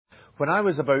When I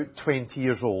was about 20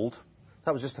 years old,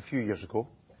 that was just a few years ago,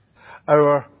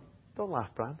 don't laugh,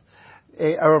 Brand,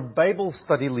 our Bible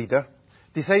study leader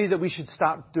decided that we should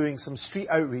start doing some street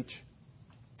outreach.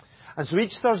 And so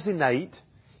each Thursday night,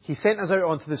 he sent us out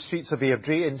onto the streets of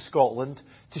Airdrie in Scotland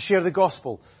to share the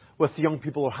gospel with the young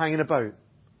people who are hanging about,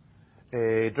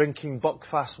 drinking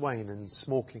Buckfast wine and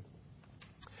smoking.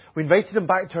 We invited them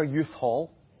back to our youth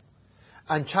hall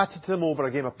and chatted to them over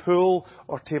a game of pool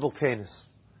or table tennis.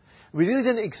 We really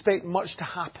didn't expect much to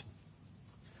happen.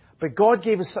 But God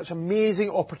gave us such amazing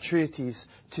opportunities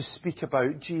to speak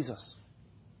about Jesus.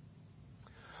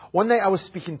 One night I was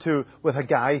speaking with a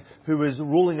guy who was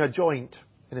rolling a joint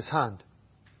in his hand.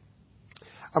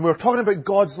 And we were talking about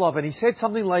God's love, and he said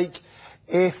something like,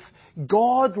 if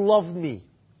God loved me,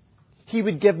 He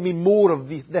would give me more of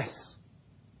this,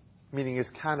 meaning his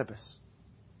cannabis.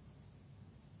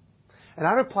 And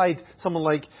I replied something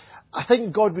like, I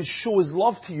think God would show His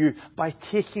love to you by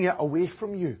taking it away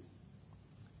from you.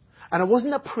 And it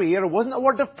wasn't a prayer, it wasn't a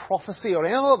word of prophecy or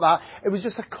anything like that, it was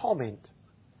just a comment.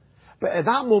 But at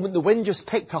that moment, the wind just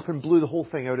picked up and blew the whole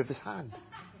thing out of his hand.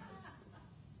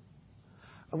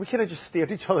 And we kind of just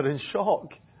stared at each other in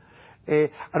shock. I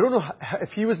don't know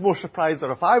if he was more surprised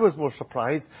or if I was more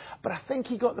surprised, but I think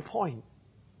he got the point.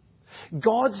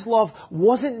 God's love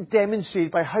wasn't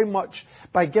demonstrated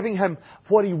by giving him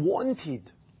what he wanted,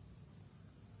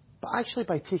 but actually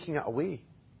by taking it away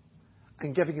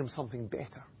and giving him something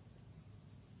better.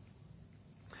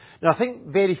 Now, I think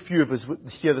very few of us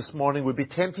here this morning would be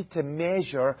tempted to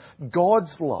measure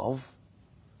God's love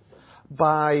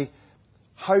by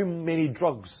how many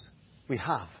drugs we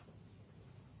have.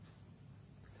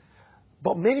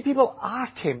 But many people are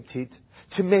tempted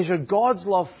to measure God's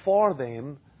love for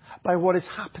them by what is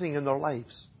happening in their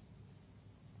lives.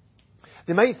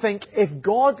 They might think, if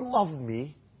God loved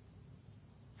me,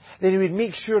 then He would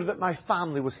make sure that my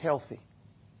family was healthy.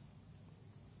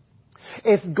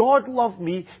 If God loved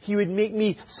me, He would make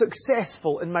me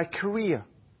successful in my career,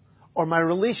 or my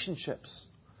relationships,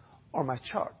 or my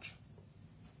church.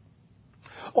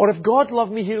 Or if God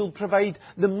loved me, He'll provide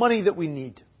the money that we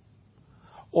need.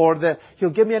 Or He'll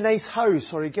give me a nice house,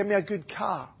 or He'll give me a good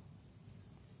car.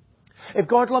 If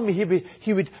God loved me,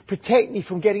 He would protect me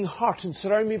from getting hurt and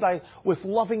surround me with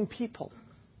loving people.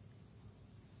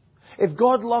 If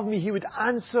God loved me, He would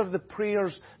answer the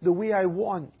prayers the way I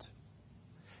want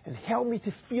and help me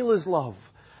to feel His love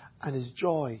and His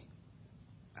joy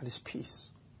and His peace.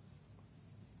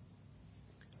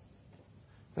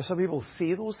 Now, some people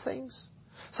say those things.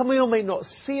 Some people might not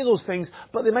say those things,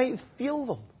 but they might feel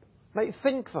them, might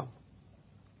think them.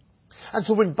 And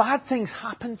so when bad things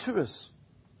happen to us,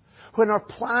 when our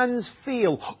plans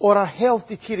fail, or our health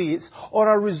deteriorates, or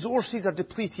our resources are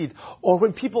depleted, or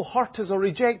when people hurt us or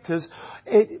reject us,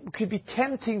 it could be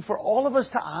tempting for all of us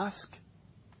to ask,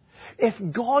 if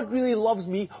God really loves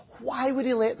me, why would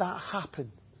He let that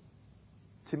happen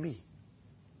to me?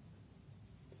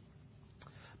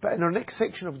 But in our next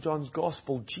section of John's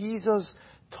Gospel, Jesus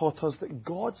taught us that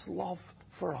God's love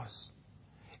for us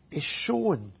is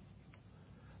shown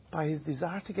by His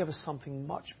desire to give us something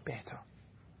much better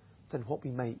than what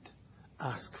we might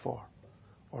ask for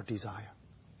or desire.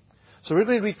 So we're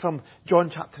going to read from John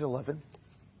chapter 11.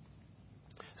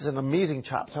 It's an amazing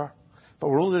chapter, but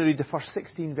we're only going to read the first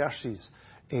 16 verses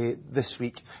this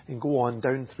week and go on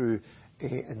down through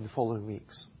in the following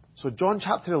weeks. So John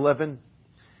chapter 11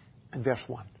 and verse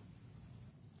 1.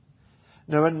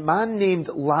 Now a man named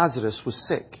Lazarus was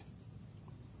sick.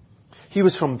 He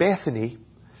was from Bethany,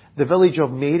 the village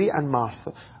of Mary and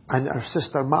Martha and her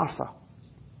sister Martha.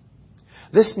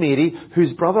 This Mary,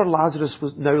 whose brother Lazarus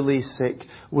now lay sick,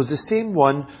 was the same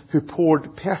one who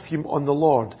poured perfume on the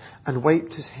Lord and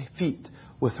wiped His feet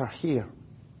with her hair.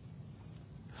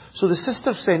 So the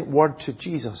sister sent word to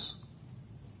Jesus,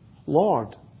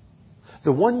 Lord,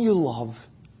 the one you love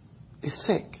is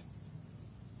sick.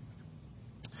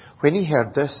 When He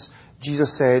heard this,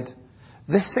 Jesus said,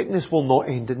 this sickness will not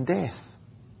end in death.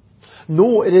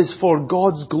 No, it is for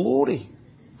God's glory,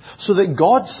 so that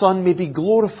God's Son may be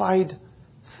glorified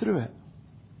through it.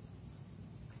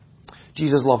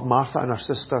 Jesus loved Martha and her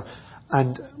sister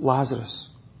and Lazarus.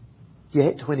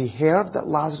 Yet when He heard that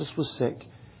Lazarus was sick,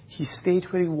 He stayed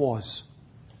where He was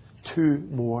 2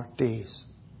 more days.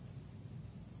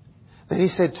 Then He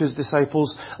said to His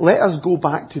disciples, let us go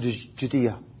back to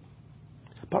Judea.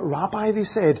 But Rabbi, they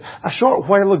said, a short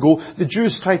while ago the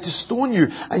Jews tried to stone you,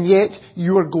 and yet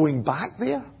you are going back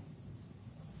there?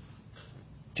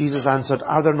 Jesus answered,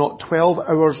 are there not 12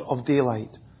 hours of daylight?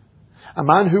 A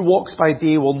man who walks by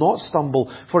day will not stumble,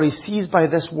 for he sees by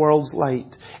this world's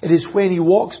light. It is when he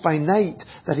walks by night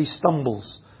that he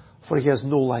stumbles, for he has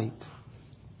no light."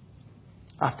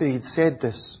 After he had said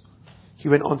this, he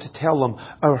went on to tell them,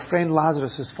 "Our friend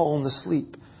Lazarus has fallen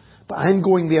asleep, but I'm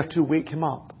going there to wake him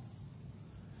up."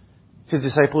 His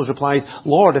disciples replied,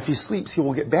 "Lord, if he sleeps, he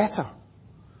will get better."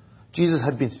 Jesus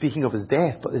had been speaking of his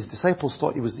death, but his disciples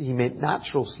thought he meant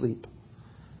natural sleep.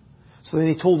 So then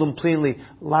he told them plainly,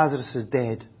 "Lazarus is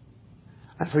dead.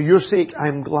 And for your sake I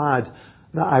am glad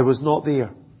that I was not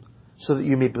there, so that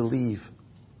you may believe.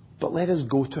 But let us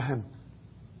go to him."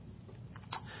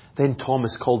 Then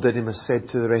Thomas, called Didymus, said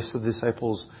to the rest of the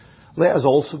disciples, "Let us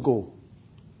also go,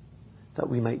 that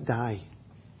we might die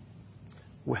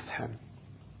with him."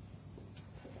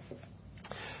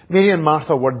 Mary and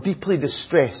Martha were deeply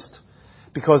distressed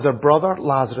because their brother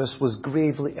Lazarus was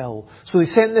gravely ill. So they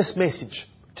sent this message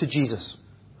to Jesus: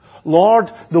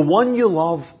 "Lord, the one you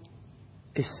love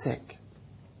is sick."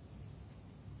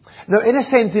 Now, in a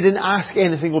sense, they didn't ask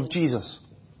anything of Jesus.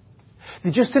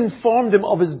 They just informed him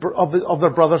of their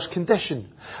brother's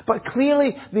condition. But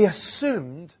clearly they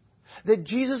assumed that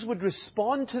Jesus would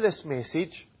respond to this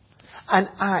message and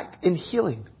act in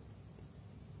healing.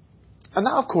 And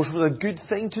that, of course, was a good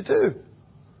thing to do.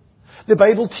 The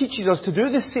Bible teaches us to do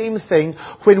the same thing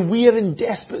when we are in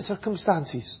desperate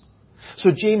circumstances. So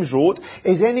James wrote,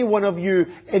 "Is any one of you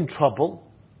in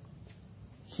trouble?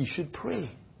 He should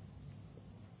pray."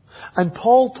 And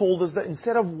Paul told us that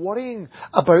instead of worrying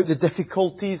about the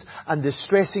difficulties and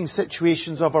distressing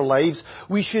situations of our lives,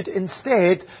 we should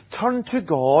instead turn to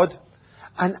God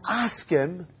and ask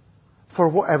Him for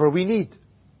whatever we need.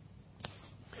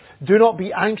 "Do not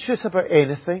be anxious about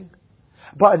anything,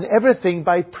 but in everything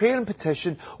by prayer and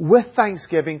petition with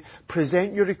thanksgiving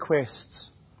present your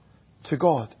requests to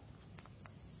God."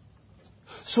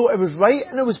 So it was right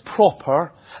and it was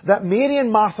proper that Mary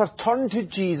and Martha turned to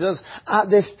Jesus at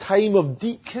this time of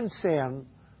deep concern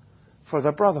for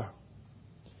their brother.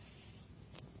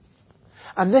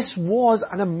 And this was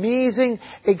an amazing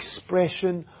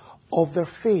expression of their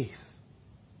faith.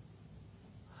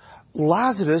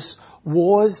 Lazarus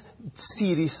was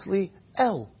seriously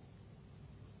ill.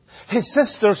 His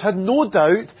sisters had no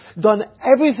doubt done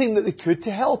everything that they could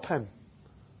to help him.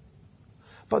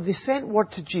 But they sent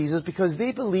word to Jesus because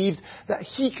they believed that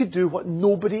he could do what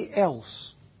nobody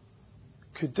else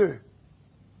could do.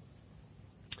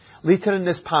 Later in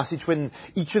this passage, when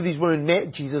each of these women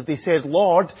met Jesus, they said,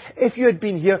 "Lord, if you had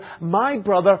been here, my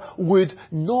brother would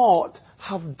not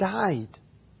have died."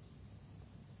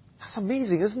 That's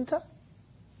amazing, isn't it?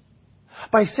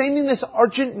 By sending this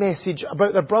urgent message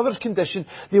about their brother's condition,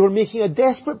 they were making a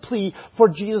desperate plea for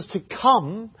Jesus to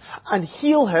come and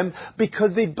heal him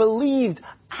because they believed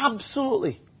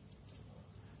absolutely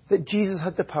that Jesus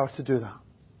had the power to do that.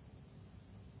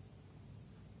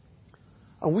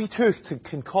 And we too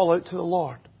can call out to the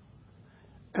Lord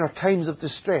in our times of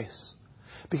distress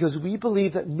because we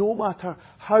believe that no matter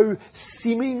how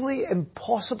seemingly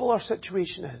impossible our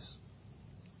situation is,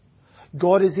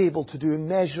 God is able to do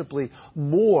immeasurably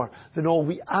more than all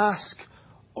we ask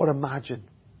or imagine,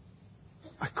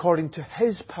 according to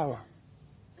His power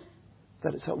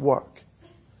that is at work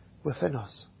within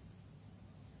us.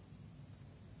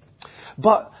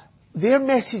 But their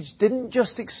message didn't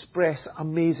just express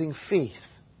amazing faith.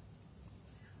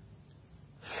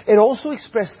 It also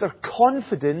expressed their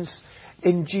confidence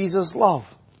in Jesus' love.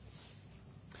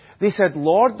 They said,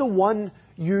 "Lord, the one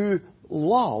you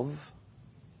love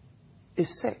is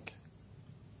sick."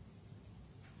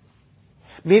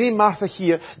 Mary and Martha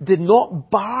here did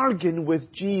not bargain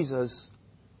with Jesus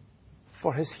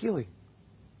for his healing.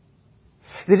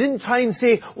 They didn't try and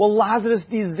say, "Well, Lazarus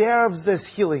deserves this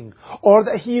healing," or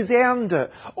that he's earned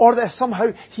it, or that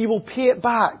somehow he will pay it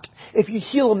back. If you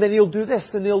heal him, then he'll do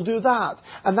this and he'll do that,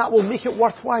 and that will make it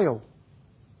worthwhile.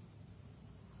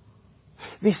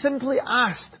 They simply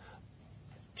asked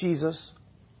Jesus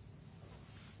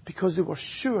because they were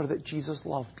sure that Jesus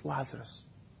loved Lazarus.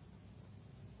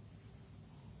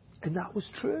 And that was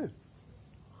true.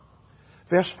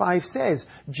 Verse 5 says,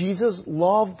 Jesus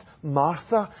loved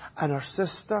Martha and her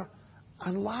sister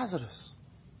and Lazarus.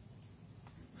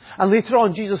 And later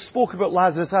on, Jesus spoke about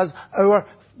Lazarus as our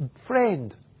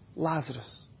friend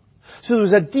Lazarus. So there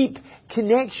was a deep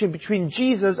connection between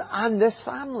Jesus and this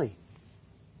family.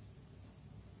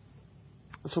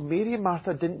 And so Mary and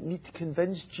Martha didn't need to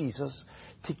convince Jesus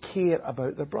to care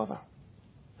about their brother.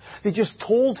 They just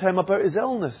told him about his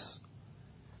illness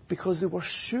because they were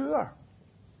sure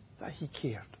that he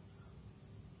cared.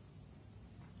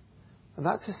 And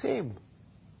that's the same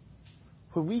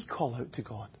when we call out to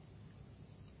God.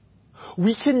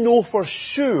 We can know for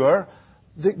sure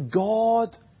that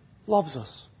God loves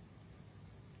us.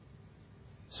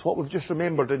 It's what we've just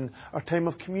remembered in our time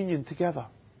of communion together.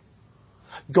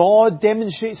 God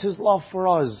demonstrates His love for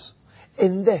us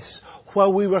in this: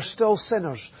 while we were still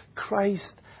sinners, Christ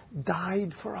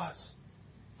died for us.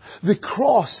 The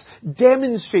cross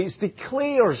demonstrates,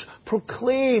 declares,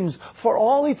 proclaims for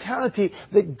all eternity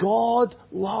that God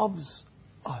loves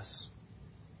us.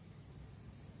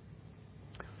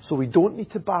 So we don't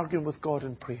need to bargain with God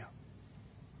in prayer.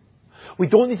 We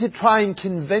don't need to try and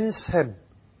convince Him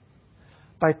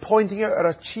by pointing out our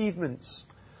achievements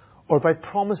or by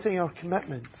promising our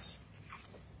commitments.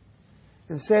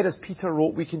 Instead, as Peter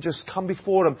wrote, we can just come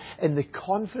before Him in the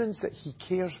confidence that He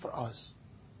cares for us.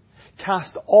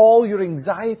 Cast all your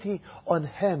anxiety on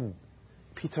Him,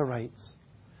 Peter writes,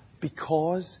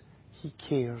 because He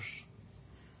cares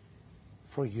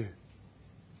for you.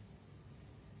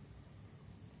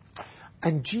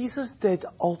 And Jesus did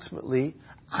ultimately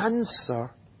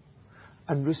answer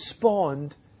and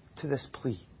respond to this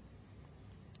plea,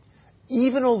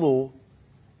 even although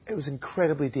it was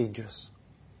incredibly dangerous.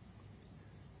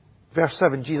 Verse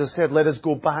 7, Jesus said, "Let us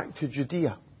go back to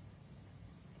Judea."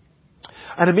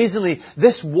 And amazingly,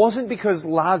 this wasn't because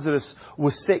Lazarus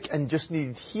was sick and just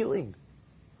needed healing.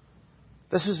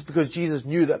 This was because Jesus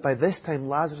knew that by this time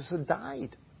Lazarus had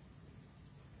died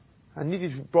and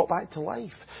needed to be brought back to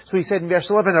life. So He said in verse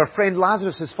 11, "Our friend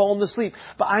Lazarus has fallen asleep,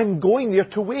 but I'm going there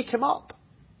to wake him up."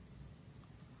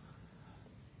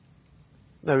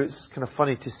 Now, it's kind of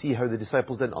funny to see how the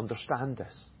disciples didn't understand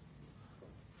this.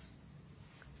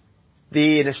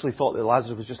 They initially thought that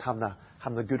Lazarus was just having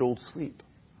a good old sleep,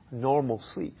 a normal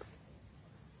sleep.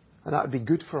 And that would be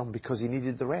good for him because he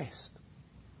needed the rest.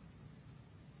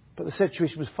 But the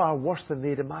situation was far worse than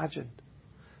they'd imagined.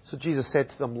 So Jesus said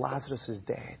to them, "Lazarus is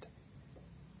dead."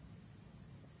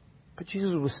 But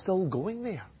Jesus was still going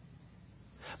there,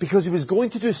 because He was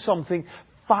going to do something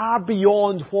far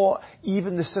beyond what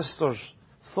even the sisters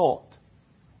thought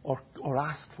or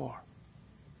asked for.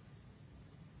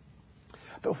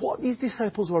 But what these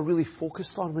disciples were really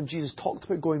focused on when Jesus talked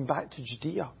about going back to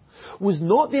Judea was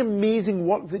not the amazing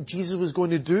work that Jesus was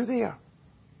going to do there,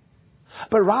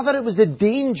 but rather it was the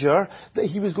danger that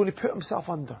He was going to put Himself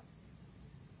under.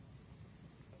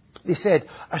 They said,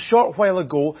 "A short while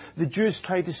ago, the Jews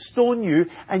tried to stone you,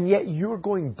 and yet you're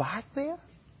going back there?"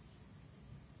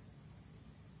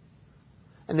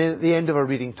 And then at the end of our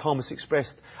reading, Thomas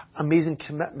expressed amazing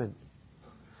commitment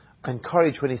and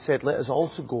courage when he said, "Let us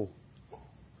also go,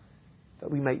 that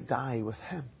we might die with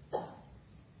Him."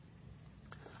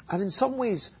 And in some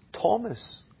ways,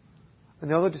 Thomas and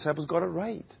the other disciples got it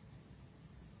right.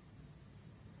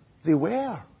 They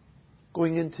were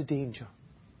going into danger.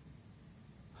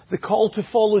 The call to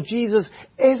follow Jesus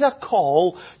is a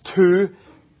call to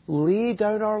lay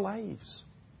down our lives.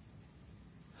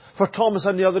 For Thomas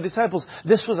and the other disciples,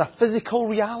 this was a physical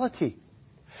reality.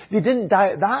 They didn't die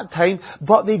at that time,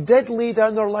 but they did lay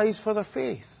down their lives for their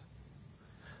faith.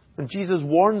 When Jesus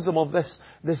warns them of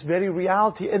this very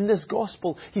reality in this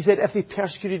gospel, He said, "If they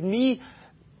persecuted me,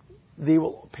 they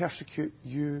will persecute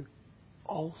you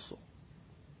also."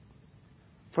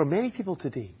 For many people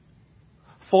today,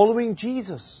 following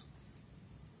Jesus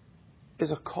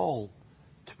is a call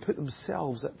to put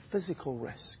themselves at physical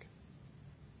risk.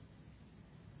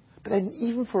 But then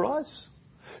even for us,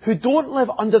 who don't live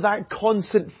under that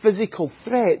constant physical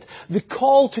threat, the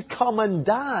call to come and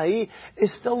die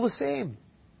is still the same.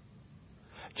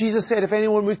 Jesus said, "If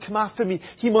anyone would come after me,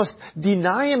 he must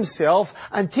deny himself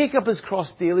and take up his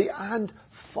cross daily and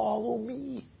follow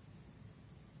me."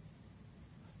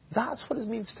 That's what it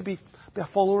means to be a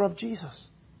follower of Jesus.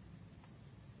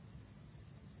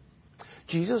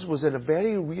 Jesus was in a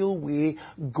very real way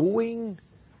going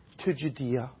to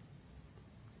Judea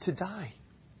to die.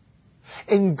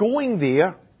 In going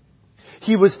there,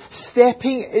 He was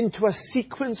stepping into a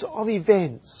sequence of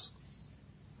events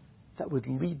that would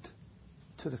lead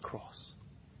to the cross.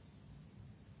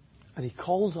 And He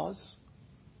calls us,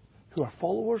 who are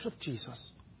followers of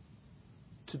Jesus,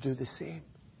 to do the same.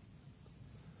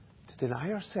 To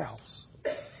deny ourselves.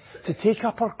 To take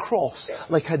up our cross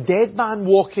like a dead man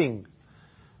walking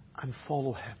and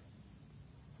follow Him.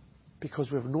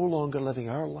 Because we're no longer living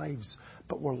our lives,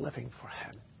 but we're living for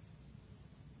Him.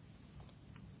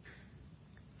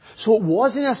 So it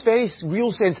was, in a very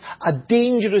real sense, a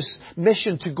dangerous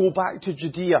mission to go back to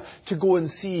Judea, to go and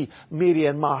see Mary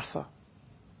and Martha.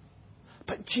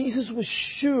 But Jesus was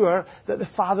sure that the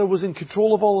Father was in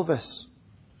control of all of this.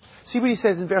 See what He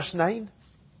says in verse 9?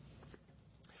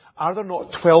 "Are there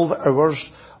not 12 hours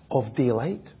of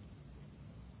daylight?"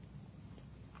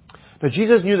 Now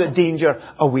Jesus knew that danger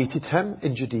awaited Him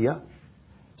in Judea.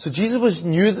 So Jesus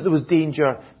knew that there was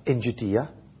danger in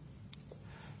Judea.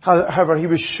 However, he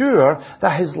was sure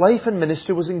that his life and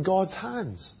ministry was in God's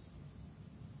hands.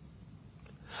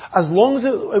 As long as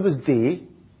it was day,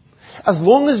 as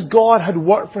long as God had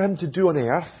work for him to do on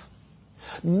earth,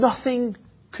 nothing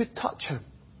could touch him.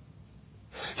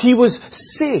 He was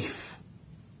safe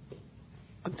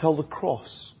until the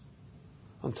cross,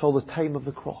 until the time of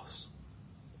the cross.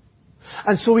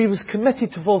 And so he was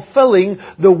committed to fulfilling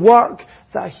the work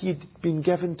that he'd been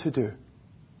given to do.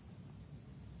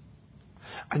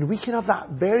 And we can have that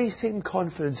very same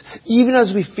confidence even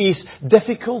as we face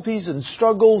difficulties and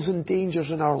struggles and dangers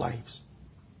in our lives.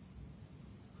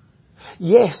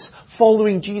 Yes,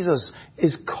 following Jesus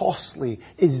is costly,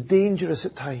 is dangerous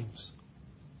at times.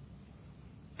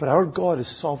 But our God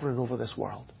is sovereign over this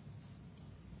world.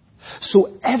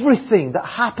 So everything that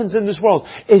happens in this world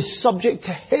is subject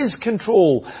to His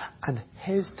control and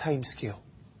His timescale.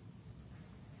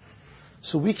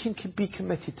 So we can be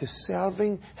committed to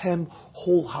serving Him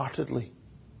wholeheartedly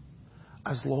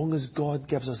as long as God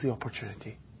gives us the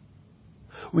opportunity.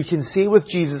 We can say with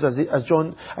Jesus,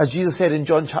 as Jesus said in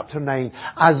John chapter 9,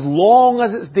 as long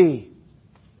as it's day,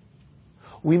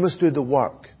 we must do the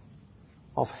work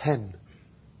of Him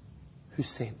who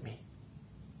sent me.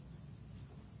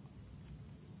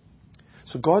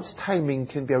 So God's timing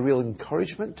can be a real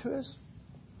encouragement to us.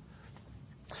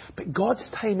 But God's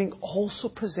timing also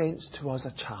presents to us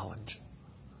a challenge.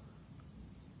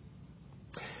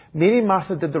 Mary and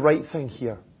Martha did the right thing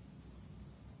here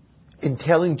in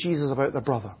telling Jesus about their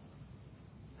brother.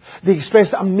 They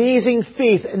expressed amazing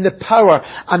faith in the power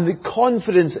and the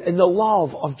confidence in the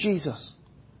love of Jesus.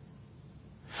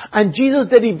 And Jesus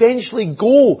did eventually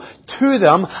go to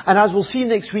them, and as we'll see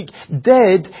next week,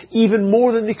 did even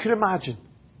more than they could imagine.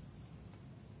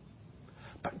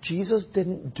 But Jesus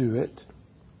didn't do it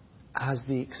as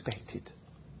they expected.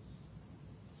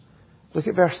 Look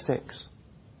at verse 6.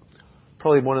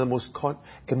 Probably one of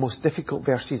the most difficult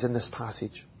verses in this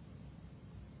passage.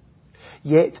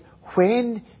 Yet,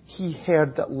 when he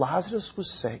heard that Lazarus was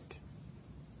sick,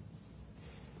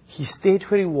 he stayed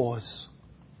where he was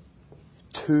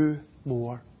 2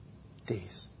 more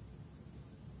days.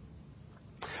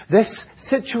 This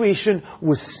situation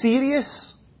was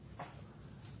serious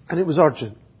and it was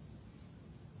urgent.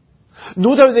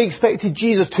 No doubt they expected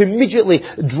Jesus to immediately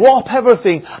drop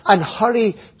everything and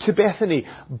hurry to Bethany,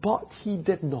 but he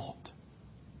did not.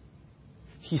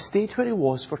 He stayed where he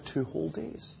was for 2 whole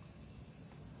days.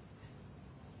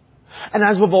 And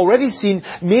as we've already seen,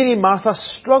 Mary and Martha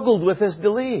struggled with this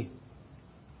delay.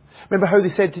 Remember how they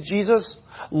said to Jesus,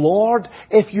 "Lord,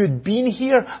 if you'd been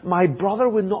here, my brother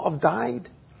would not have died."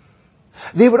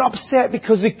 They were upset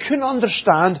because they couldn't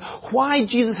understand why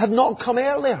Jesus had not come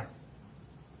earlier.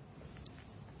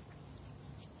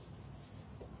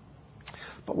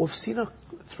 But we've seen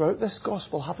throughout this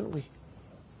gospel, haven't we?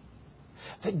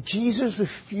 That Jesus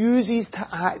refuses to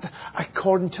act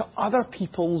according to other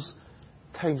people's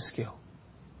timescale.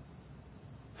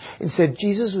 Instead,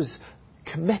 Jesus was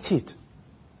committed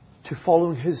to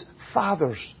following His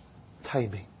Father's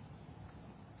timing.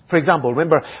 For example,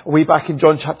 remember way back in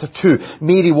John chapter 2,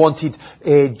 Mary wanted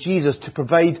Jesus to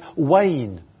provide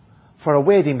wine for a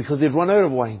wedding because they'd run out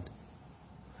of wine.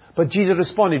 But Jesus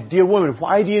responded, "Dear woman,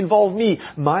 why do you involve me?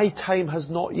 My time has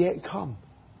not yet come."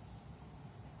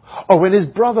 Or when his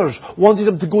brothers wanted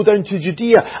him to go down to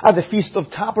Judea at the Feast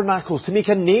of Tabernacles to make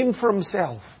a name for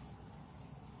himself,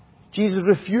 Jesus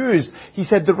refused. He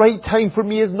said, "The right time for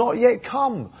me has not yet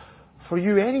come. For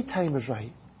you, any time is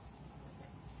right."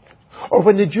 Or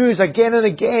when the Jews again and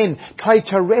again tried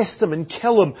to arrest him and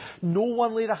kill him, no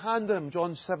one laid a hand on him,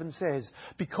 John 7 says,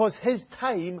 because his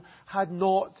time had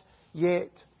not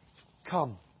yet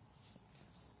come.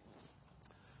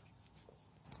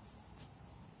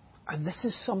 And this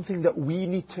is something that we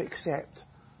need to accept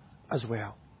as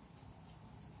well.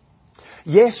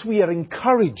 Yes, we are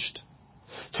encouraged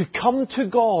to come to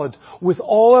God with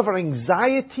all of our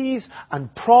anxieties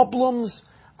and problems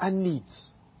and needs.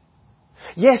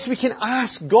 Yes, we can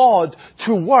ask God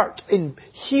to work in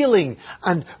healing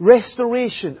and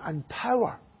restoration and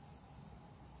power.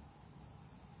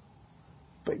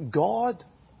 But God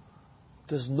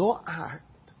does not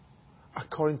act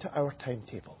according to our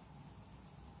timetable.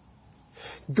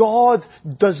 God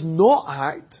does not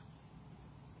act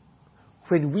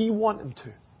when we want Him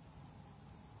to.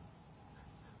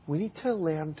 We need to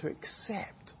learn to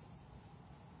accept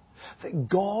that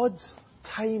God's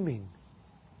timing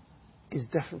is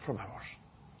different from ours.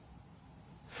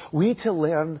 We need to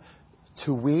learn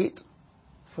to wait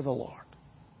for the Lord.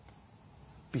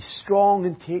 Be strong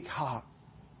and take heart.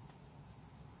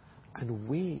 And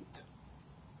wait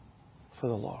for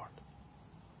the Lord.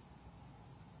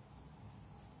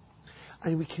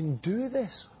 And we can do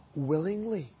this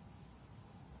willingly.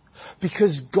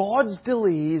 Because God's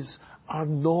delays are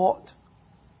not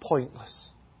pointless.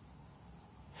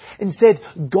 Instead,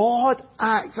 God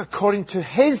acts according to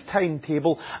His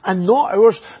timetable and not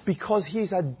ours, because He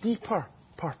has a deeper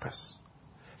purpose.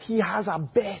 He has a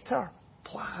better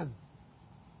plan.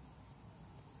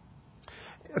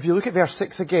 If you look at verse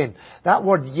 6 again, that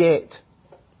word yet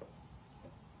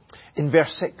in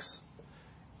verse 6,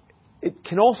 it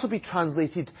can also be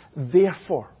translated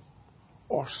therefore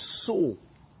or so.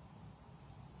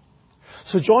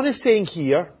 So John is saying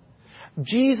here,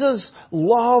 Jesus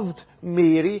loved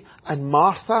Mary and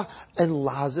Martha and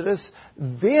Lazarus,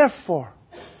 therefore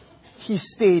He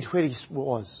stayed where He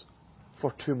was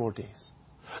for 2 more days.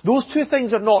 Those two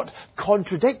things are not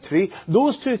contradictory.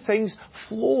 Those two things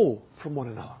flow from one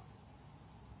another.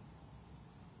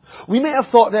 We may have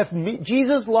thought that if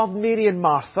Jesus loved Mary and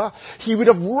Martha, He would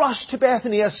have rushed to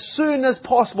Bethany as soon as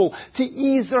possible to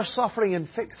ease their suffering and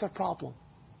fix their problem.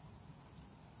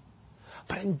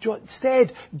 But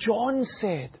instead, John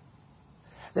said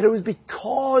that it was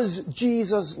because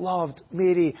Jesus loved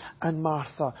Mary and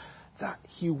Martha that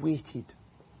He waited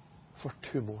for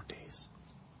 2 more days.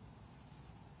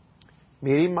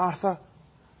 Mary and Martha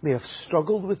may have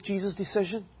struggled with Jesus'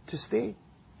 decision to stay.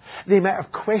 They might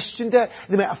have questioned it.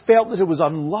 They might have felt that it was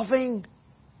unloving.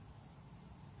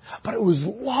 But it was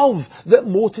love that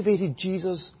motivated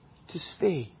Jesus to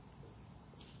stay.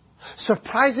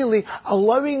 Surprisingly,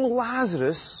 allowing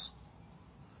Lazarus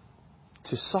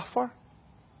to suffer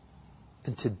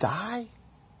and to die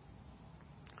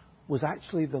was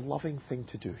actually the loving thing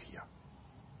to do here.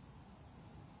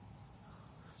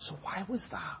 So why was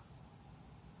that?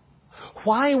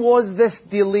 Why was this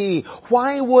delay?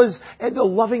 Why was it the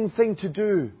loving thing to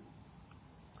do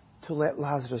to let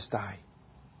Lazarus die?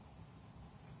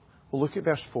 Well, look at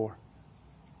verse 4.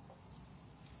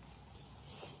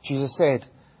 Jesus said,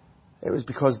 it was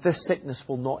because this sickness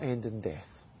will not end in death.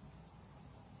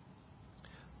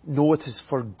 No, it is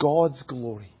for God's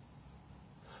glory,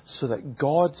 so that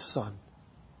God's Son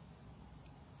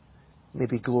may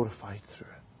be glorified through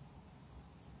it.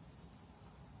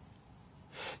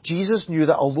 Jesus knew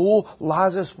that although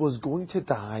Lazarus was going to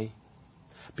die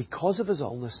because of his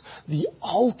illness, the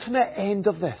ultimate end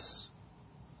of this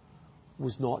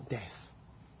was not death.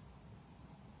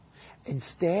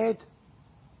 Instead,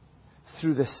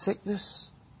 through the sickness,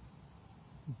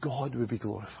 God would be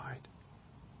glorified.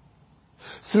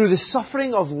 Through the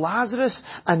suffering of Lazarus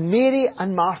and Mary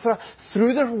and Martha,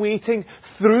 through their waiting,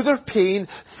 through their pain,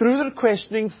 through their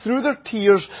questioning, through their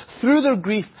tears, through their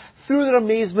grief, through their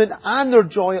amazement and their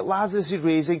joy at Lazarus'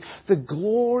 raising, the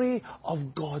glory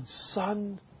of God's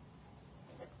Son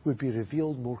would be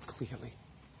revealed more clearly.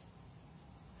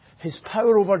 His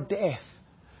power over death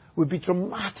would be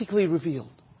dramatically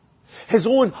revealed. His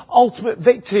own ultimate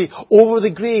victory over the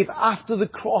grave after the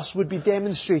cross would be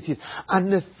demonstrated. And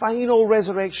the final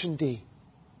resurrection day,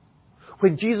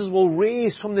 when Jesus will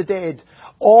raise from the dead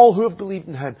all who have believed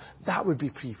in Him, that would be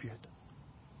previewed.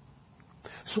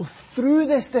 So through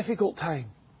this difficult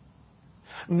time,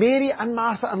 Mary and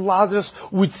Martha and Lazarus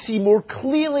would see more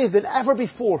clearly than ever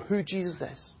before who Jesus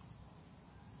is.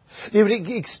 They would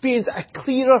experience a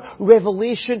clearer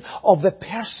revelation of the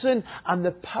person and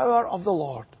the power of the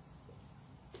Lord.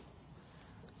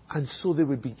 And so they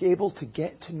would be able to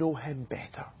get to know Him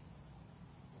better.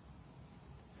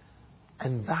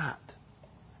 And that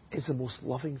is the most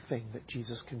loving thing that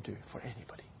Jesus can do for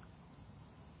anybody.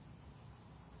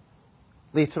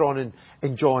 Later on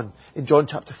in John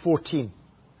chapter 14,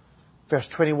 verse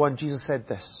 21, Jesus said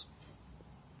this: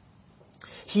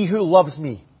 "He who loves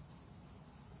me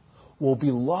will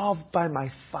be loved by my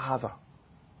Father,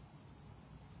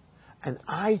 and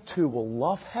I too will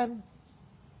love him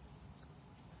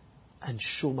and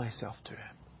show myself to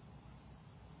him."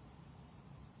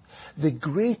 The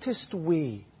greatest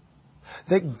way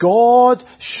that God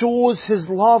shows His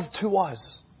love to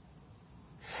us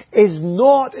is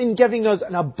not in giving us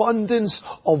an abundance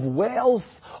of wealth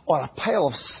or a pile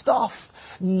of stuff,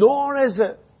 nor is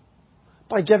it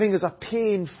by giving us a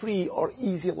pain-free or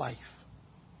easy life.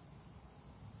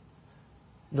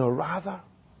 No, rather,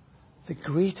 the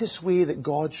greatest way that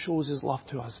God shows His love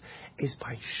to us is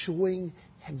by showing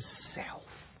Himself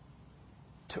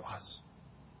to us.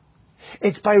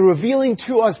 It's by revealing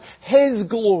to us His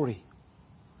glory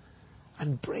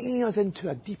and bringing us into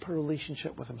a deeper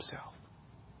relationship with Himself.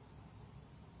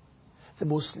 The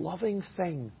most loving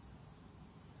thing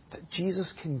that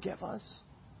Jesus can give us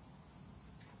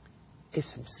is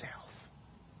Himself.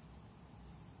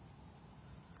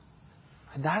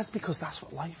 And that's because that's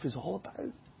what life is all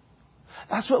about.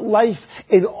 That's what life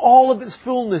in all of its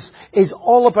fullness is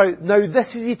all about. Now this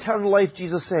is eternal life,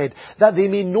 Jesus said, that they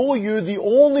may know you, the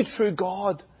only true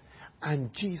God,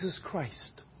 and Jesus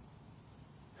Christ,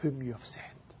 whom you have sent.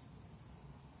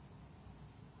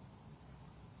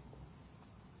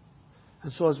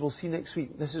 And so, as we'll see next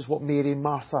week, this is what Mary and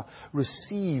Martha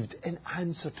received in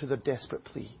answer to their desperate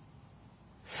plea.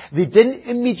 They didn't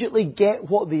immediately get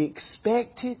what they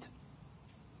expected.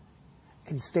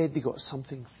 Instead, they got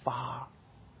something far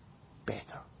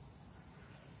better.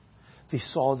 They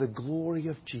saw the glory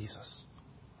of Jesus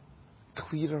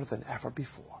clearer than ever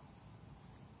before.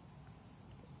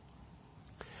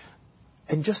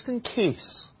 And just in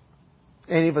case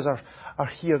any of us are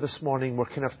here this morning, we're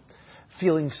kind of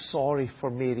feeling sorry for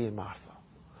Mary and Martha,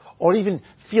 or even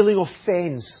feeling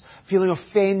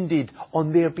offended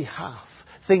on their behalf,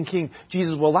 thinking,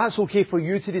 Jesus, well, that's okay for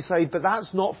you to decide, but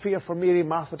that's not fair for Mary and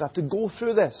Martha to have to go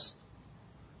through this.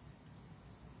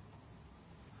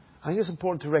 I think it's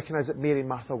important to recognise that Mary and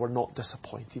Martha were not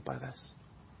disappointed by this.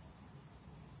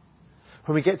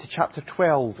 When we get to chapter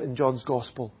 12 in John's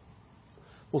Gospel,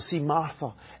 we'll see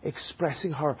Martha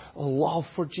expressing her love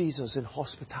for Jesus in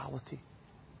hospitality.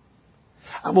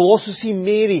 And we'll also see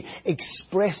Mary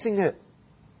expressing it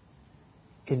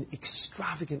in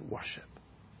extravagant worship.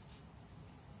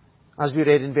 As we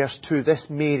read in verse 2, this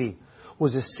Mary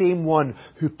was the same one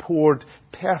who poured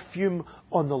perfume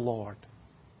on the Lord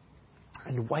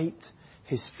and wiped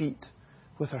his feet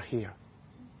with her hair.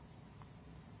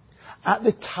 At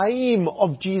the time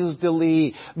of Jesus'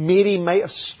 delay, Mary might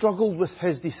have struggled with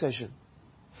his decision.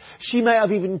 She might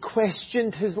have even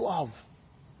questioned his love.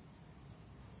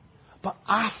 But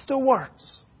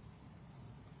afterwards,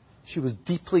 she was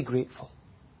deeply grateful.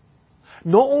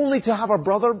 Not only to have her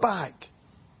brother back,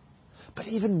 but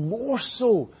even more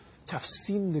so to have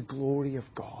seen the glory of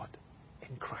God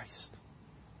in Christ.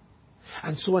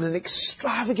 And so in an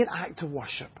extravagant act of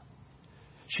worship,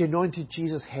 she anointed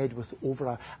Jesus' head with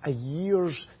over a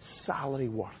year's salary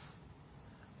worth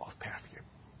of perfume.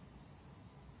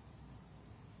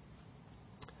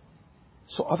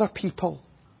 So other people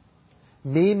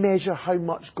may measure how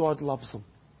much God loves them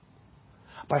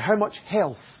by how much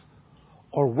health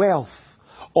or wealth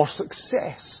or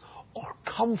success or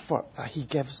comfort that He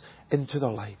gives into their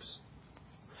lives.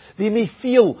 They may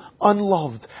feel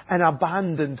unloved and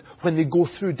abandoned when they go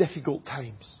through difficult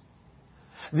times.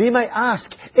 They might ask,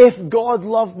 if God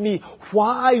loved me,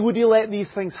 why would He let these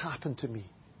things happen to me?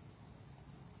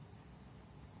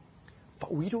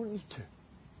 But we don't need to.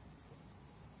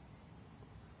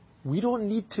 We don't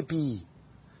need to be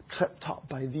tripped up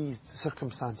by these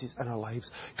circumstances in our lives,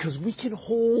 because we can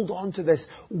hold on to this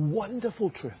wonderful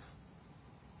truth.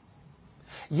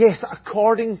 Yes,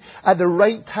 at the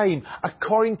right time,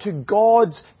 according to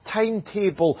God's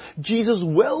timetable, Jesus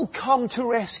will come to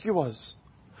rescue us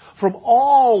from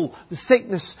all the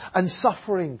sickness and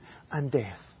suffering and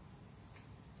death.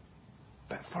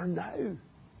 But for now,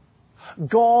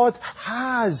 God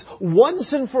has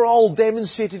once and for all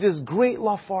demonstrated His great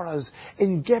love for us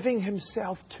in giving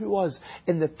Himself to us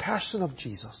in the person of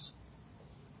Jesus.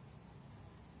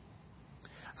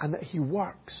 And that He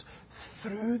works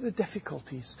through the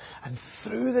difficulties and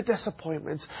through the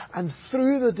disappointments and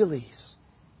through the delays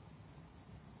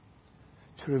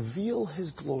to reveal His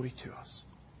glory to us,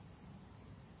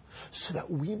 so that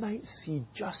we might see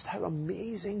just how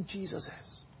amazing Jesus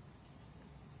is.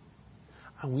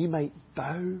 And we might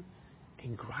bow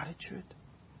in gratitude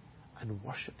and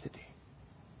worship today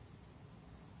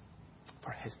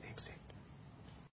for His name's sake.